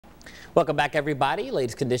Welcome back, everybody.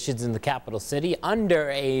 Latest conditions in the capital city under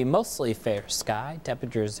a mostly fair sky.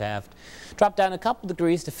 Temperatures have dropped down a couple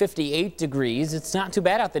degrees to 58 degrees. It's not too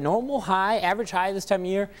bad out there. Normal high, average high this time of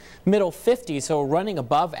year, middle 50s, so running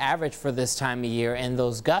above average for this time of year. And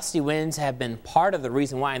those gusty winds have been part of the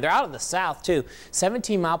reason why. And they're out of the south, too.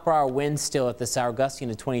 17-mile-per-hour winds still at this hour, gusting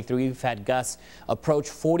to 23. We've had gusts approach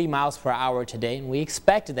 40 miles per hour today, and we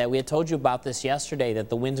expected that. We had told you about this yesterday, that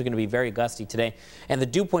the winds are going to be very gusty today. And the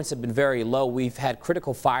dew points have been very low. We've had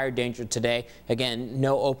critical fire danger today. Again,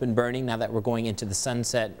 no open burning now that we're going into the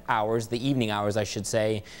sunset hours, the evening hours, I should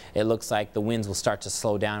say. It looks like the winds will start to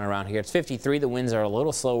slow down around here. It's 53. The winds are a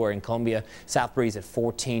little slower in Columbia. South breeze at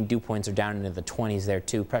 14. Dew points are down into the 20s there,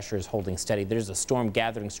 too. Pressure is holding steady. There's a storm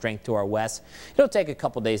gathering strength to our west. It'll take a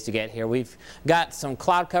couple days to get here. We've got some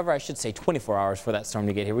cloud cover. I should say 24 hours for that storm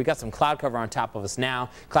to get here. We've got some cloud cover on top of us now.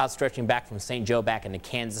 Clouds stretching back from St. Joe back into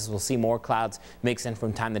Kansas. We'll see more clouds mix in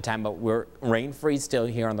from time to time, but we're rain-free still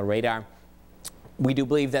here on the radar. We do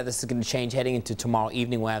believe that this is going to change heading into tomorrow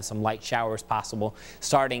evening. We'll have some light showers possible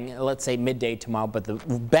starting, let's say, midday tomorrow, but the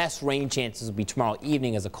best rain chances will be tomorrow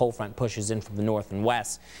evening as a cold front pushes in from the north and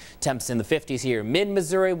west. Temps in the 50s here.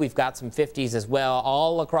 Mid-Missouri, we've got some 50s as well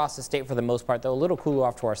all across the state for the most part, though a little cooler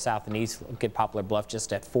off to our south and east. Look at Poplar Bluff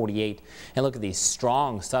just at 48. And look at these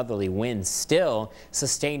strong southerly winds still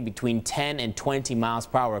sustained between 10 and 20 miles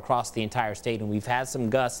per hour across the entire state. And we've had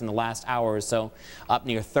some gusts in the last hour or so up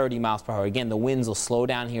near 30 miles per hour. Again, the winds will slow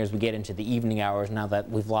down here as we get into the evening hours now that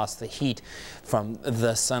we've lost the heat from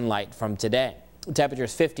the sunlight from today.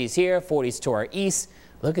 Temperatures 50s here, 40s to our east.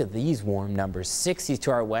 Look at these warm numbers, 60s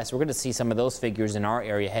to our west. We're going to see some of those figures in our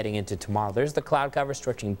area heading into tomorrow. There's the cloud cover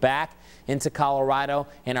stretching back into Colorado,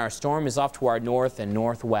 and our storm is off to our north and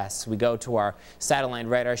northwest. We go to our satellite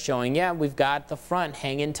radar showing, yeah, we've got the front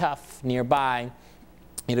hanging tough nearby.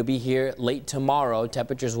 It'll be here late tomorrow.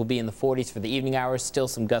 Temperatures will be in the 40s for the evening hours. Still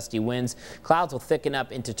some gusty winds. Clouds will thicken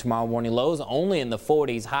up into tomorrow morning. Lows only in the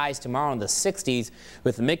 40s. Highs tomorrow in the 60s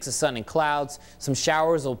with a mix of sun and clouds. Some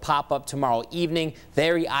showers will pop up tomorrow evening.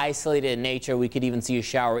 Very isolated in nature. We could even see a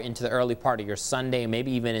shower into the early part of your Sunday,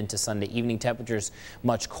 maybe even into Sunday evening. Temperatures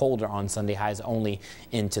much colder on Sunday. Highs only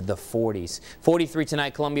into the 40s. 43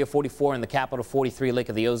 tonight, Columbia. 44 in the capital. 43 Lake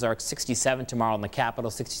of the Ozarks. 67 tomorrow in the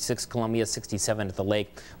capital. 66 Columbia. 67 at the lake.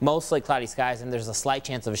 Mostly cloudy skies, and there's a slight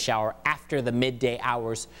chance of a shower after the midday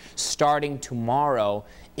hours starting tomorrow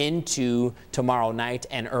into tomorrow night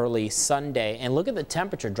and early Sunday. And look at the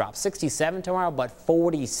temperature drop, 67 tomorrow, but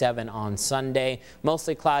 47 on Sunday.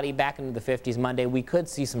 Mostly cloudy, back into the 50s Monday. We could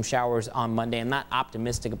see some showers on Monday. I'm not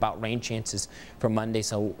optimistic about rain chances for Monday,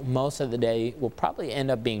 so most of the day will probably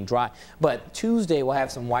end up being dry. But Tuesday we'll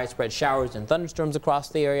have some widespread showers and thunderstorms across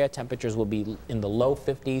the area. Temperatures will be in the low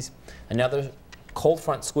 50s. Another cold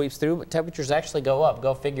front sweeps through, but temperatures actually go up.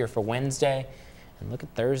 Go figure for Wednesday. And look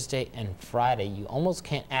at Thursday and Friday. You almost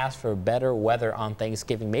can't ask for better weather on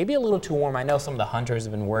Thanksgiving. Maybe a little too warm. I know some of the hunters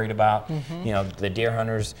have been worried about, you know, the deer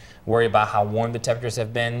hunters worry about how warm the temperatures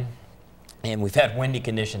have been. And we've had windy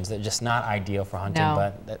conditions that are just not ideal for hunting,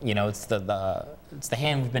 but you know, it's the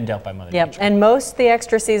hand we've been dealt by Mother Nature. And most the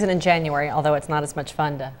extra season in January, although it's not as much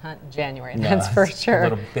fun to hunt in January, that's for sure. A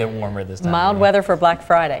little bit warmer this time. Mild weather for Black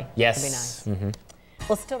Friday. Yes. Would be nice.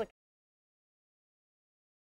 Well, still to